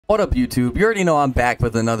What up, YouTube? You already know I'm back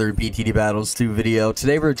with another BTD Battles 2 video.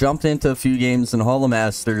 Today we're jumping into a few games in Hall of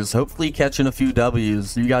Masters, hopefully catching a few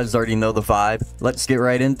W's. You guys already know the vibe. Let's get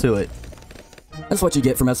right into it. That's what you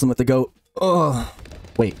get for messing with the GOAT. Ugh.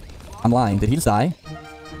 Wait, I'm lying. Did he just die?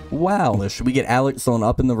 Wow. Should we get Alex on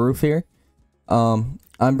up in the roof here? I'm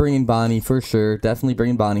bringing Bonnie for sure. Definitely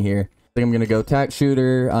bringing Bonnie here. I think I'm gonna go Tack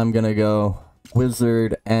Shooter, I'm gonna go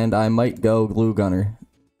Wizard, and I might go Glue Gunner.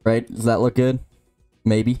 Right? Does that look good?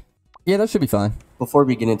 Maybe. Yeah, that should be fine. Before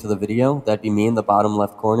we get into the video, that'd be me in the bottom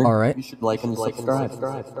left corner. Alright. You should like and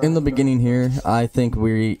subscribe. In the beginning here, I think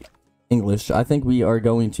I think we are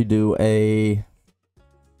going to do a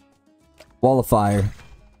Wall of Fire.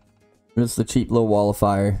 Just a cheap little Wall of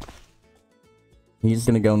Fire. He's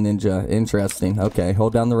gonna go Ninja. Interesting. Okay,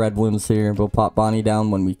 hold down the red Bloons here. We'll pop Bonnie down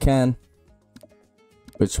when we can.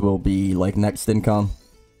 Which will be like next income.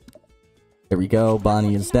 There we go.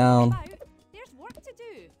 Bonnie is down.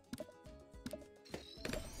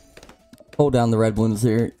 Hold down the red Bloons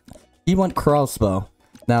here. He went crossbow.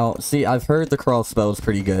 Now, see, I've heard the crossbow is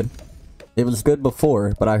pretty good. It was good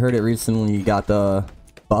before, but I heard it recently got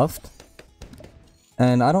buffed.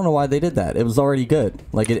 And I don't know why they did that. It was already good.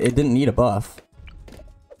 Like, it didn't need a buff.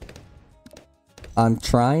 I'm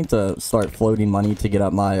trying to start floating money to get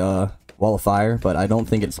up my Wall of Fire, but I don't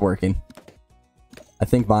think it's working. I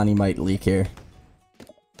think Bonnie might leak here.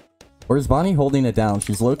 Or is Bonnie holding it down?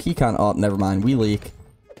 She's low-key kind of... Oh, never mind. We leak.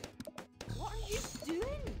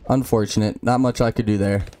 Unfortunate. Not much I could do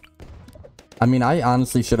there. I mean, I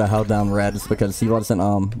honestly should have held down Reds because he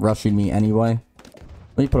wasn't rushing me anyway.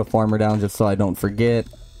 Let me put a farmer down just so I don't forget.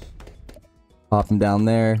 Pop him down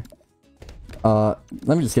there. Let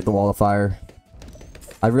me just get the Wall of Fire.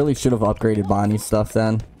 I really should have upgraded Bonnie's stuff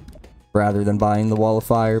then, rather than buying the Wall of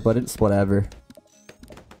Fire, but it's whatever.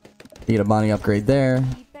 Need a Bonnie upgrade there.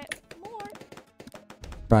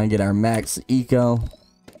 Try and get our max eco.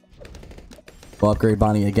 We'll upgrade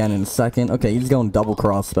Bonnie again in a second. Okay, he's going double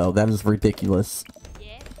crossbow. That is ridiculous.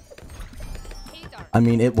 I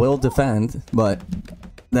mean, it will defend, but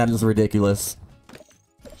that is ridiculous.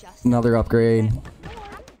 Another upgrade.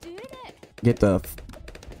 Get the...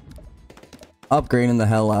 Upgrading the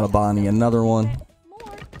hell out of Bonnie. Another one.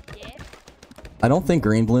 I don't think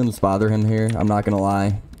green Bloons bother him here. I'm not gonna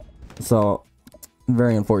lie. So,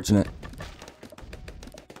 very unfortunate.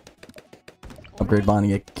 Upgrade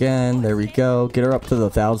Bonnie again. There we go. Get her up to the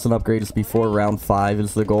 1,000 upgrades before round 5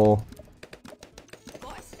 is the goal.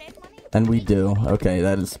 And we do. Okay,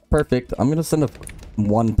 that is perfect. I'm gonna send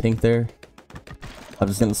one pink there. I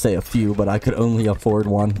was gonna say a few, but I could only afford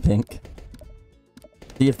one pink.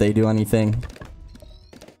 See if they do anything.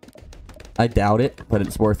 I doubt it, but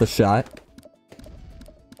it's worth a shot.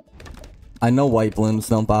 I know white Bloons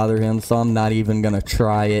don't bother him, so I'm not even gonna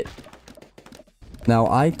try it. Now,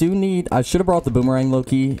 I should have brought the boomerang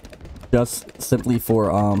low-key, just simply for,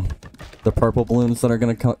 the purple Bloons that are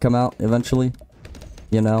gonna come out eventually.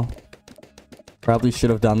 You know? Probably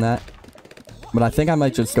should have done that. But I think I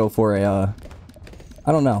might just go for a,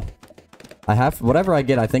 I don't know. Whatever I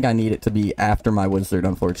get, I think I need it to be after my Wizard,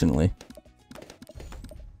 unfortunately.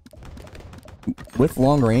 With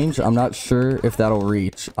long range, I'm not sure if that'll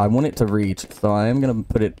reach. I want it to reach, so I am gonna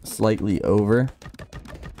put it slightly over.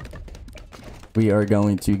 We are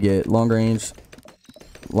going to get long range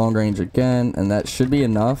again, and that should be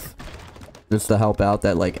enough just to help out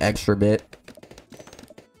that like extra bit.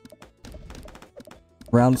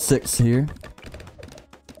 Round 6 here.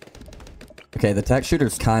 Okay, the Tack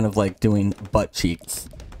Shooter's kind of like doing butt cheeks.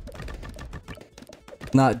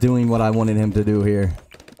 Not doing what I wanted him to do here.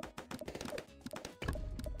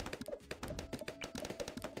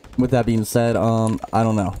 With that being said, I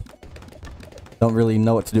don't know. Don't really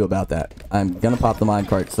know what to do about that. I'm gonna pop the mine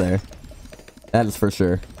carts there. That is for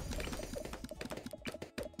sure.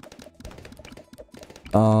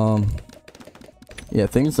 Yeah,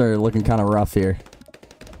 things are looking kind of rough here.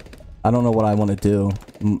 I don't know what I want to do,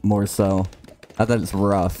 more so. I thought it's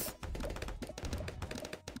rough.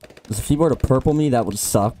 Because if he were to purple me, that would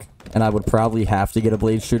suck. And I would probably have to get a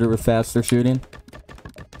blade shooter with faster shooting.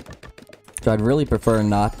 Which I'd really prefer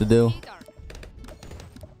not to do.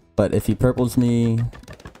 But if he purples me,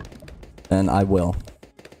 then I will.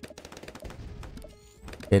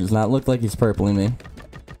 It does not look like he's purpling me.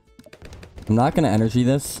 I'm not going to energy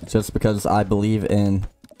this, just because I believe in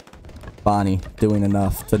Bonnie doing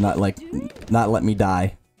enough to not let me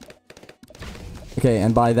die. Okay,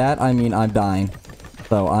 and by that, I mean I'm dying.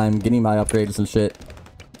 So I'm getting my upgrades and shit.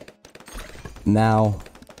 Now,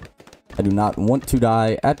 I do not want to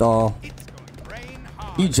die at all.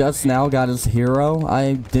 He just now got his hero?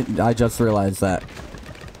 I just realized that.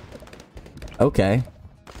 Okay.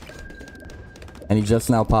 And he just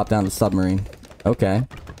now popped down the submarine. Okay.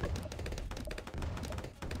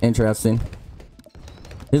 Interesting.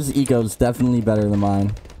 His eco's definitely better than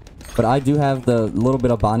mine. But I do have the little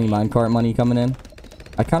bit of Bonnie minecart money coming in.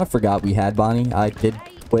 I kind of forgot we had Bonnie. I did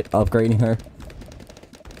quit upgrading her.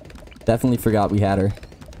 Definitely forgot we had her.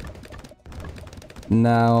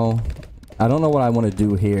 Now, I don't know what I want to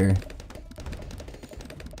do here.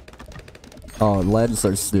 Oh, leads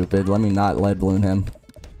are stupid. Let me not lead balloon him.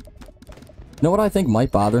 You know what I think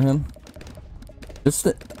might bother him? Just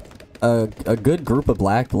a good group of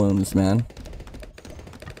black balloons, man.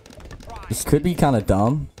 This could be kind of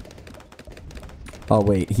dumb. Oh,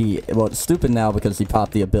 wait. Well, it's stupid now because he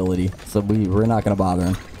popped the ability. So we're not going to bother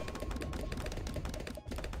him.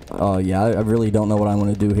 Oh, yeah. I really don't know what I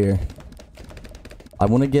want to do here. I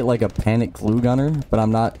want to get like a panic glue gunner, but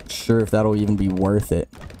I'm not sure if that'll even be worth it.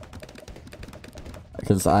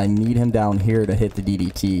 Because I need him down here to hit the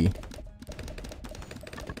DDT.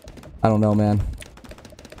 I don't know, man.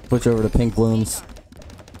 Switch over to pink balloons.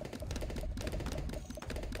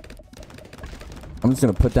 I'm just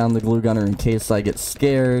going to put down the glue gunner in case I get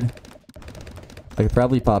scared. I could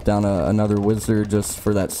probably pop down another wizard just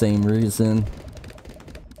for that same reason.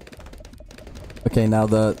 Okay, now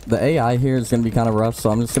the AI here is going to be kind of rough, so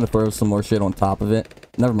I'm just going to throw some more shit on top of it.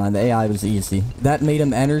 Never mind, the AI was easy. That made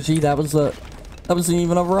him energy. That wasn't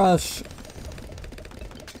even a rush.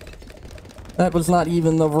 That was not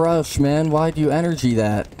even the rush, man. Why'd you energy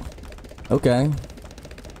that? Okay.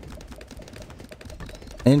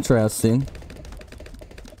 Interesting.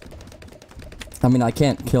 I mean, I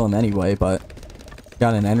can't kill him anyway, but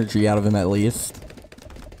got an energy out of him at least.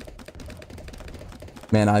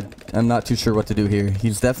 Man, I'm not too sure what to do here.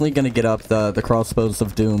 He's definitely going to get up the crossbows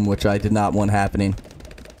of doom, which I did not want happening.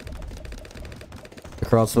 The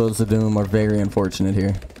crossbows of doom are very unfortunate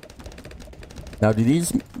here. Now, do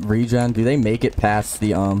these regen, do they make it past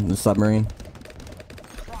the submarine?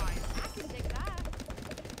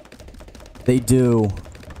 They do.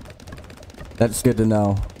 That's good to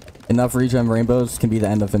know. Enough regen rainbows can be the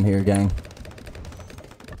end of him here, gang.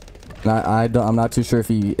 And I'm not too sure if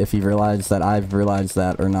he realized that I've realized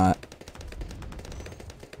that or not.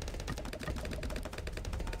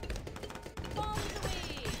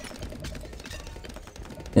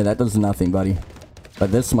 Yeah, that does nothing, buddy.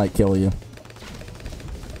 But this might kill you.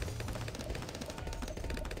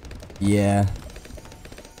 Yeah.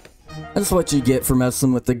 That's what you get for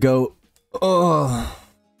messing with the goat. Oh.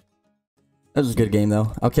 That was a good game,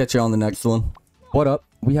 though. I'll catch you on the next one. What up?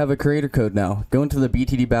 We have a creator code now. Go into the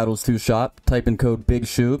BTD Battles 2 shop, type in code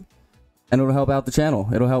BIGSHOOB, and it'll help out the channel.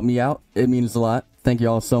 It'll help me out. It means a lot. Thank you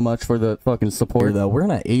all so much for the fucking support. Though we're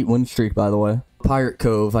on an 8-win streak, by the way. Pirate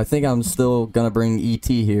Cove. I think I'm still gonna bring ET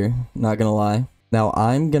here. Not gonna lie. Now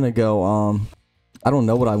I'm gonna go. I don't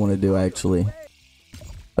know what I want to do actually.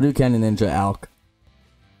 I'll do Cannon Ninja Alk.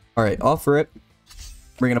 All right, off rip.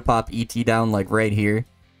 We're gonna pop ET down like right here.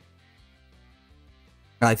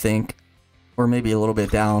 I think. Or maybe a little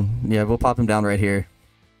bit down. Yeah, we'll pop him down right here.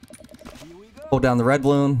 Hold down the red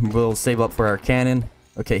balloon. We'll save up for our cannon.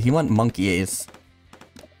 Okay, he went Monkey Ace.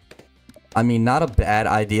 I mean, not a bad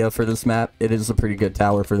idea for this map. It is a pretty good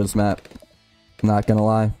tower for this map. Not gonna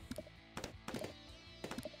lie.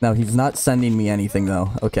 Now, he's not sending me anything,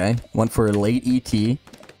 though. Okay, went for a late ET.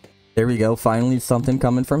 There we go. Finally, something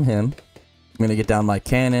coming from him. I'm gonna get down my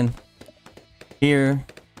cannon. Here.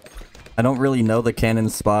 I don't really know the cannon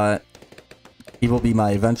spot. He will be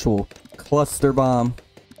my eventual cluster bomb.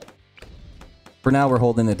 For now, we're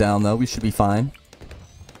holding it down, though. We should be fine.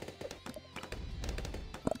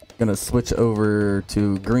 Gonna switch over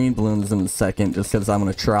to green balloons in a second, just because I'm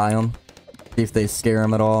gonna try them. See if they scare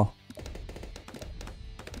him at all.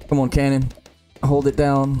 Come on, cannon. Hold it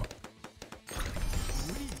down.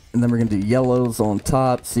 And then we're gonna do yellows on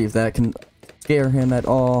top. See if that can scare him at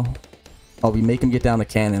all. Oh, we make him get down a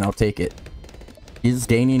cannon. I'll take it. He's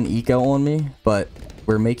gaining eco on me, but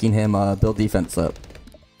we're making him build defense up.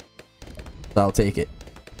 So I'll take it.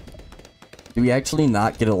 Do we actually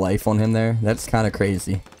not get a life on him there? That's kind of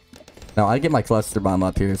crazy. Now, I get my cluster bomb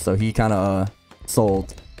up here, so he kind of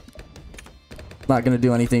sold. Not going to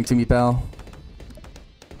do anything to me, pal.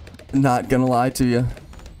 Not going to lie to you.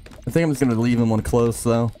 I think I'm just going to leave him on close,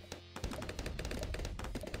 though.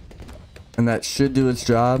 And that should do its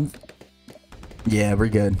job. Yeah, we're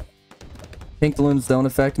good. Pink balloons don't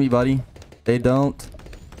affect me, buddy. They don't.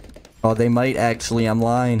 Oh, they might actually. I'm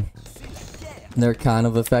lying. They're kind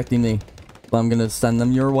of affecting me. But I'm gonna send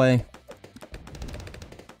them your way.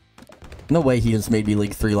 No way he has made me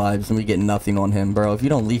leak 3 lives and we get nothing on him, bro. If you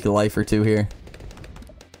don't leak a life or 2 here.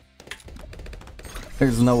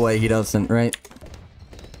 There's no way he doesn't, right?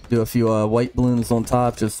 Do a few white balloons on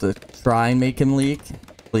top just to try and make him leak.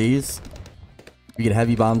 Please. We get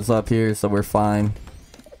heavy bombs up here, so we're fine.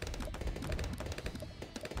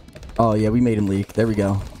 Oh yeah, we made him leak. There we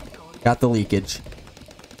go. Got the leakage.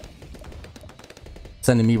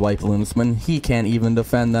 Sending me white balloons when he can't even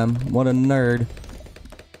defend them. What a nerd.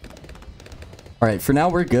 Alright, for now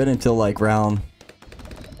we're good until like round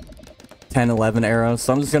 10, 11 arrows.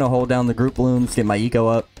 So I'm just going to hold down the group balloons, get my eco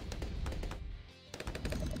up.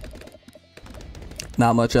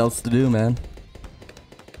 Not much else to do, man.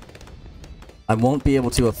 I won't be able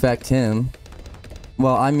to affect him.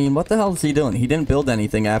 Well, I mean, what the hell is he doing? He didn't build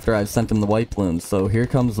anything after I sent him the white balloons. So here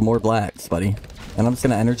comes more blacks, buddy. And I'm just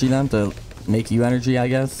going to energy them to make you energy, I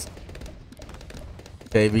guess.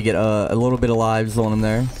 Okay, we get a little bit of lives on him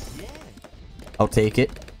there. I'll take it.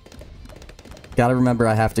 Gotta remember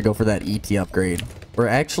I have to go for that ET upgrade. Or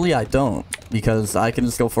actually, I don't. Because I can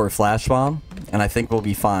just go for a flash bomb. And I think we'll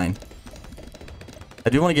be fine. I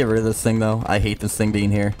do want to get rid of this thing, though. I hate this thing being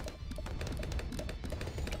here.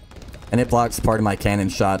 And it blocks part of my cannon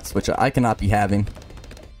shots, which I cannot be having.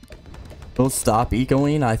 We'll stop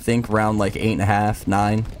ecoing, I think, round like 8.5,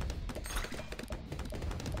 9.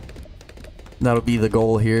 That'll be the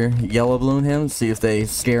goal here. Yellow balloon him, see if they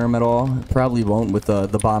scare him at all. Probably won't with the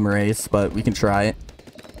bomber ace, but we can try it.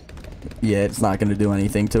 Yeah, it's not going to do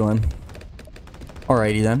anything to him.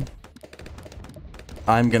 Alrighty then.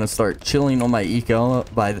 I'm going to start chilling on my eco.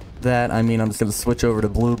 By that, I mean I'm just going to switch over to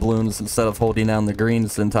blue balloons instead of holding down the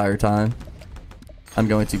greens the entire time. I'm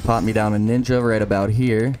going to pop me down a ninja right about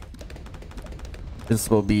here. This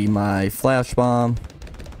will be my flash bomb.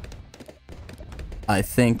 I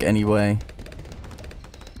think, anyway.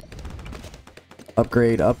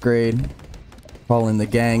 Upgrade, upgrade. Calling the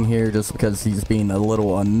gang here just because he's being a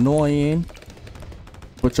little annoying.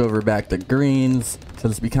 Switch over back to greens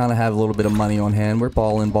because we kind of have a little bit of money on hand. We're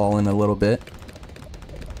balling a little bit.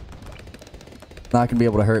 Not gonna be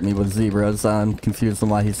able to hurt me with zebras. I'm confused on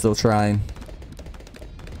why he's still trying.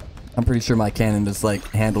 I'm pretty sure my cannon just like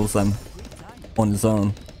handles them on his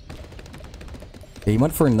own. Okay, he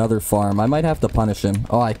went for another farm. I might have to punish him.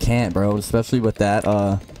 Oh, I can't, bro. Especially with that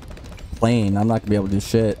plane. I'm not gonna be able to do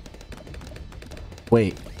shit.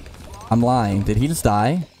 Wait. I'm lying. Did he just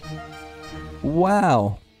die?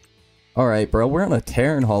 Wow. Alright, bro. We're on a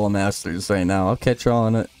tear in Hall of Masters right now. I'll catch y'all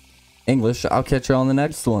on English. I'll catch y'all on the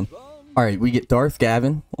next one. Alright, we get Darth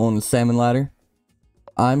Gavin on the salmon ladder.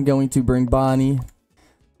 I'm going to bring Bonnie.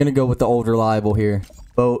 Gonna go with the old reliable here.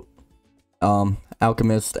 Boat,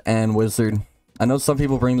 Alchemist, and Wizard. I know some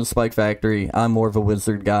people bring the Spike Factory. I'm more of a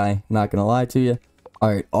Wizard guy. Not gonna lie to you.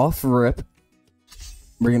 Alright, off rip.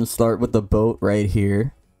 We're gonna start with the boat right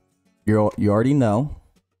here. You already know.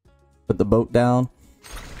 Put the boat down.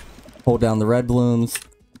 Hold down the red balloons.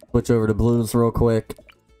 Switch over to blues real quick.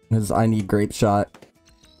 Because I need grape shot.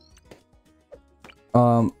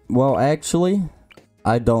 Well, actually,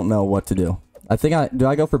 I don't know what to do. I think do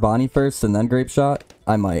I go for Bonnie first and then grape shot?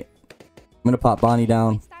 I might. I'm gonna pop Bonnie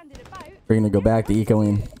down. We're gonna go back to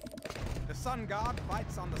ecoing.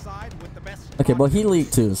 Okay, well he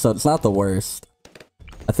leaked too, so it's not the worst.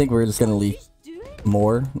 I think we're just gonna leak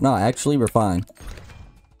more. No, actually we're fine.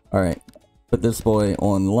 Alright. Put this boy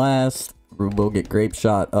on last. We'll get grape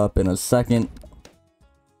shot up in a second.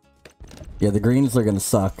 Yeah, the greens are gonna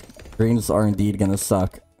suck. Greens are indeed gonna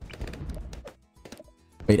suck.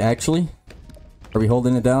 Wait, actually? Are we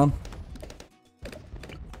holding it down?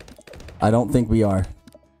 I don't think we are.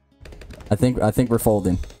 I think we're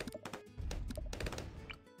folding.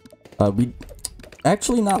 We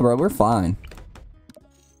actually not, bro. We're fine.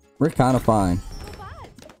 We're kind of fine.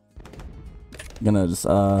 Gonna just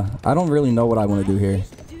I don't really know what I want to do here.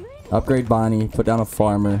 Upgrade Bonnie, put down a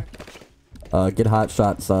farmer. Get hot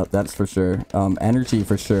shots up, that's for sure. Energy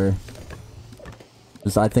for sure.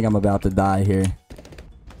 Just I think I'm about to die here.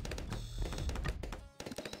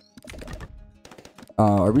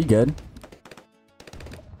 Are we good?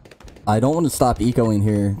 I don't want to stop ecoing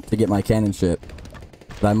here to get my cannon ship.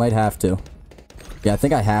 But I might have to. Yeah, I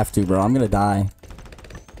think I have to, bro. I'm gonna die.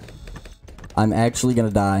 I'm actually gonna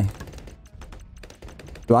die.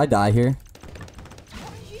 Do I die here?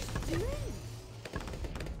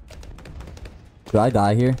 Do I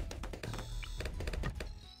die here?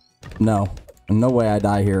 No. No way I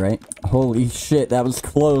die here, right? Holy shit, that was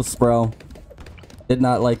close, bro. Did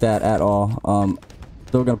not like that at all.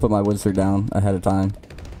 Still gonna put my wizard down ahead of time.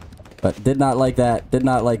 But did not like that. Did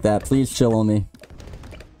not like that. Please chill on me.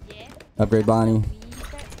 Upgrade Bonnie.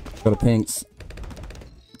 Go to pinks.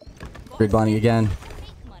 Upgrade Bonnie again.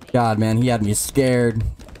 God, man, he had me scared.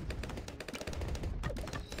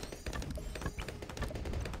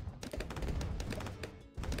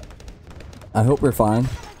 I hope we're fine.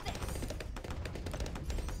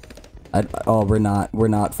 Oh, we're not. We're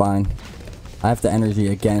not fine. I have to energy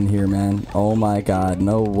again here, man. Oh my god,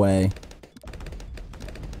 no way.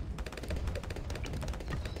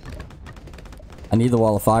 I need the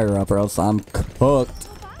wall of fire up or else I'm cooked.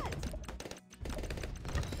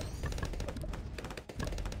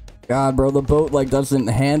 God, bro, the boat, like, doesn't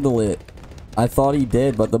handle it. I thought he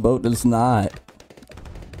did, but the boat does not.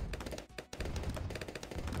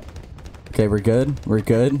 Okay, we're good. We're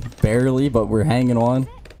good. Barely, but we're hanging on.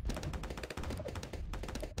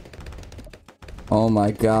 Oh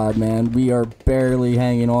my god, man. We are barely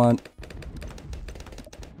hanging on.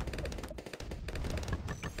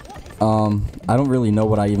 I don't really know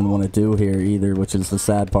what I even want to do here either, which is the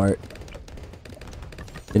sad part.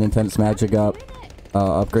 Get intense magic up.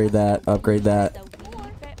 Upgrade that. Upgrade that.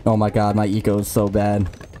 Oh my god, my eco is so bad.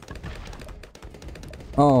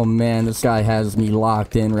 Oh man, this guy has me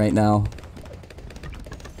locked in right now.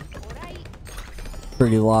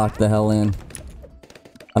 Pretty locked the hell in.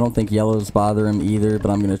 I don't think yellows bother him either, but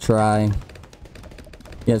I'm gonna try.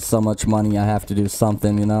 He has so much money, I have to do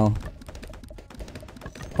something, you know?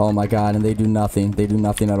 Oh my god, and they do nothing. They do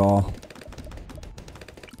nothing at all.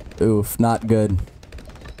 Oof, not good.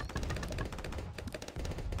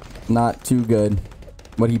 Not too good.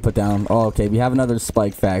 What'd he put down? Oh, okay, we have another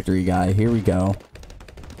Spike Factory guy. Here we go.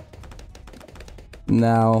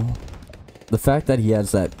 Now, the fact that he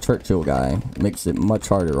has that Churchill guy makes it much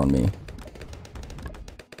harder on me.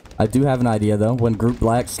 I do have an idea, though. When Group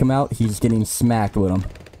Blacks come out, he's getting smacked with them.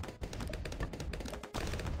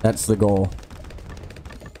 That's the goal.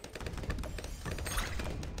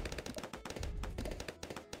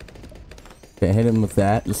 Okay, hit him with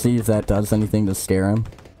that to see if that does anything to scare him.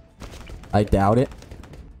 I doubt it.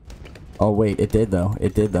 Oh wait, it did though.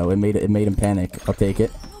 It did though. It made him panic. I'll take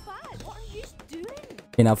it.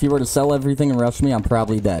 Okay, now if he were to sell everything and rush me, I'm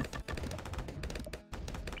probably dead.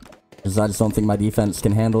 Because I just don't think my defense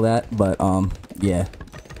can handle that. But yeah.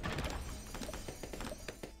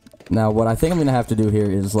 Now what I think I'm gonna have to do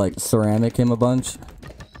here is like ceramic him a bunch.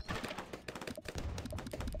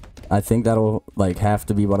 I think that'll like have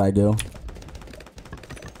to be what I do.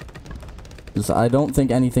 I don't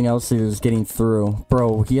think anything else is getting through.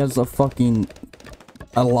 Bro, he has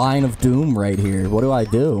a line of doom right here. What do I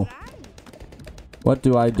do? What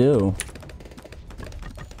do I do?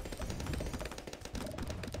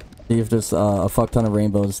 See if just a fuck ton of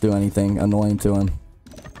rainbows do anything annoying to him.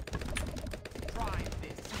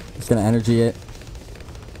 Just gonna energy it.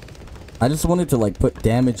 I just wanted to like put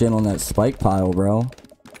damage in on that spike pile, bro.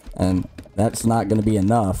 And that's not gonna be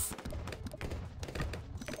enough.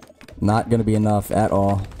 Not gonna be enough at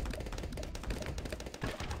all.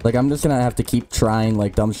 Like, I'm just gonna have to keep trying,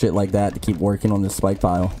 like, dumb shit like that to keep working on this spike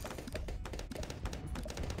pile.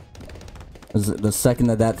 The second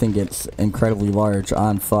that that thing gets incredibly large,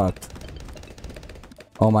 I'm fucked.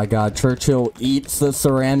 Oh my god, Churchill eats the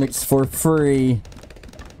ceramics for free.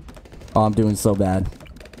 Oh, I'm doing so bad.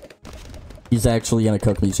 He's actually gonna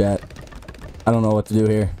cook me, chat. I don't know what to do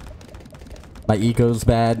here. My eco's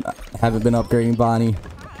bad. I haven't been upgrading Bonnie.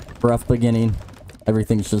 Rough beginning.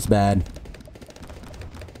 Everything's just bad.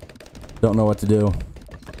 Don't know what to do.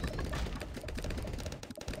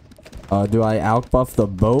 Do I outbuff the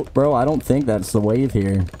boat, bro? I don't think that's the wave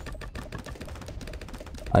here.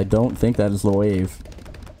 I don't think that is the wave.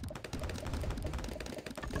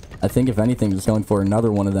 I think if anything, just going for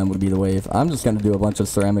another one of them would be the wave. I'm just gonna do a bunch of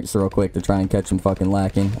ceramics real quick to try and catch him fucking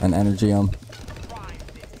lacking and energy him.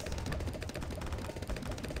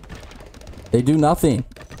 They do nothing.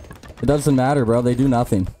 It doesn't matter, bro. They do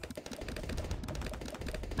nothing.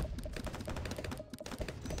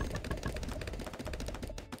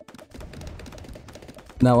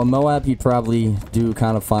 Now, a Moab he'd probably do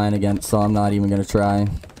kind of fine against, so I'm not even going to try.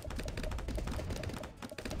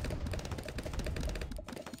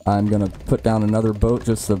 I'm going to put down another boat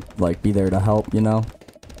just to, like, be there to help, you know?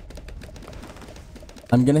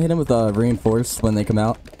 I'm going to hit him with a reinforced when they come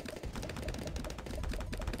out.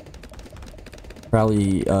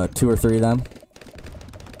 Probably 2 or 3 of them.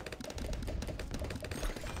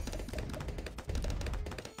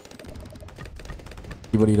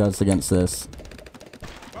 See what he does against this.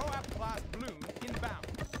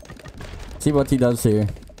 See what he does here.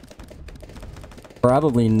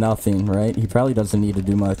 Probably nothing, right? He probably doesn't need to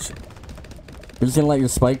do much. You're just gonna let your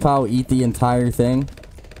spike pile eat the entire thing?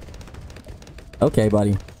 Okay,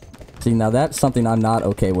 buddy. See, now that's something I'm not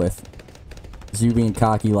okay with. Is you being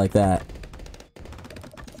cocky like that.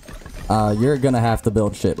 You're gonna have to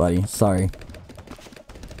build shit, buddy. Sorry.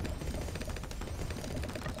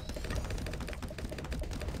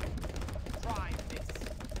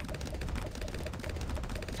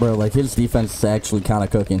 Bro, like, his defense is actually kind of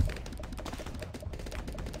cooking.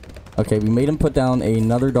 Okay, we made him put down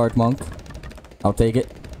another Dark Monk. I'll take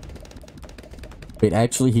it. Wait,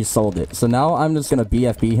 actually, he sold it. So now I'm just gonna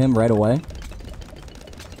BFB him right away.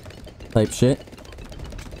 Type shit.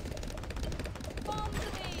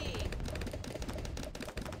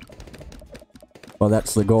 Well,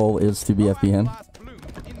 that's the goal, is to BFB him.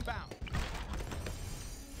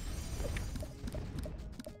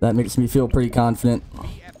 That makes me feel pretty confident.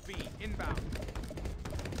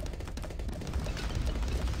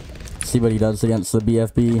 See what he does against the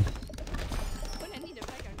BFB.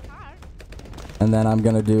 And then I'm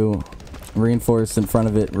gonna do reinforce in front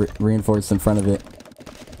of it, reinforce in front of it.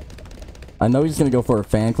 I know he's gonna go for a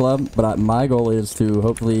fan club, but my goal is to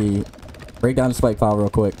hopefully break down spike pile real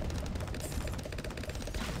quick.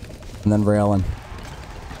 And then rail him.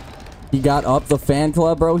 He got up the fan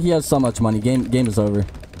club, bro. He has so much money. Game is over.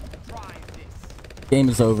 Game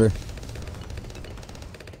is over.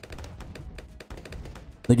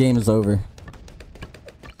 The game is over.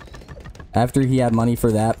 After he had money for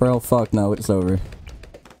that, bro, fuck no, it's over.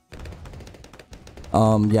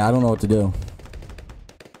 Yeah, I don't know what to do.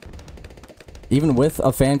 Even with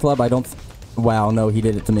a fan club, I don't... Wow, no, he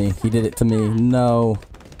did it to me. He did it to me. No.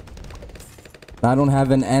 I don't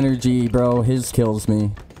have an energy, bro. His kills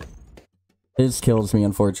me. His kills me,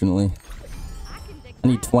 unfortunately. I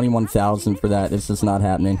need 21,000 for that. It's just not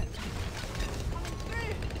happening.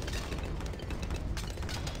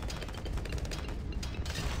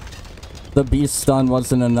 The beast stun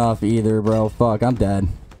wasn't enough either, bro. Fuck, I'm dead.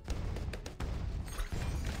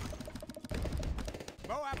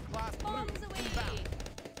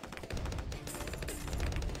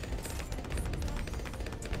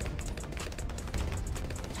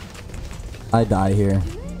 I die here.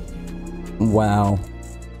 Wow.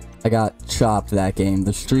 I got chopped that game.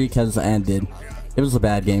 The streak has ended. It was a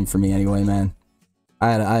bad game for me anyway, man.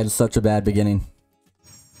 I had such a bad beginning.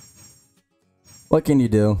 What can you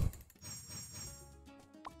do?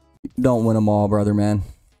 Don't win them all, brother, man.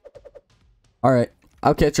 Alright.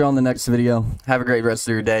 I'll catch you on the next video. Have a great rest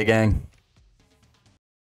of your day, gang.